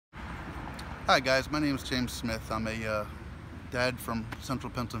Hi guys, my name is James Smith. I'm a dad from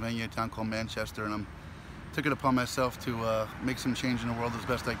central Pennsylvania, a town called Manchester, and I took it upon myself to make some change in the world as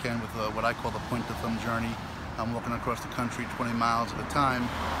best I can with what I call the point-to-thumb journey. I'm walking across the country 20 miles at a time.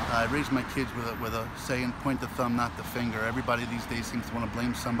 I raised my kids with a saying, point the thumb, not the finger. Everybody these days seems to want to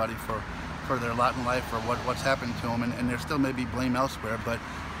blame somebody for their lot in life or what's happened to them, and there still may be blame elsewhere, but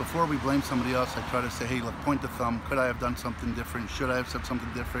before we blame somebody else, I try to say, hey, look, point the thumb. Could I have done something different? Should I have said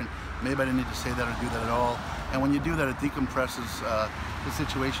something different? Maybe I didn't need to say that or do that at all. And when you do that, it decompresses the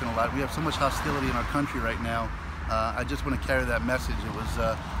situation a lot. We have so much hostility in our country right now. I just want to carry that message. It was,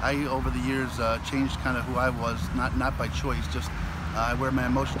 I over the years changed kind of who I was, not by choice, just I wear my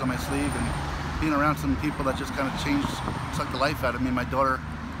emotions on my sleeve, and being around some people that just kind of changed, sucked the life out of me. My daughter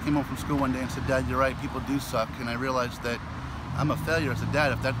came home from school one day and said, Dad, you're right, people do suck. And I realized that I'm a failure as a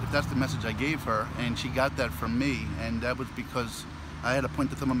dad if that's the message I gave her, and she got that from me. And that was because I had to point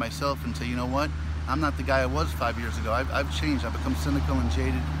the thumb at myself and say, you know what, I'm not the guy I was 5 years ago. I've changed. I've become cynical and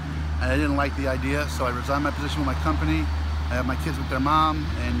jaded, and I didn't like the idea, so I resigned my position with my company. I have my kids with their mom,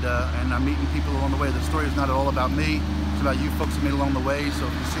 and I'm meeting people along the way. The story is not at all about me. It's about you folks who made along the way. So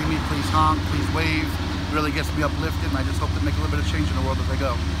if you see me, please honk, please wave. It really gets me uplifted, and I just hope to make a little bit of change in the world as I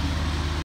go.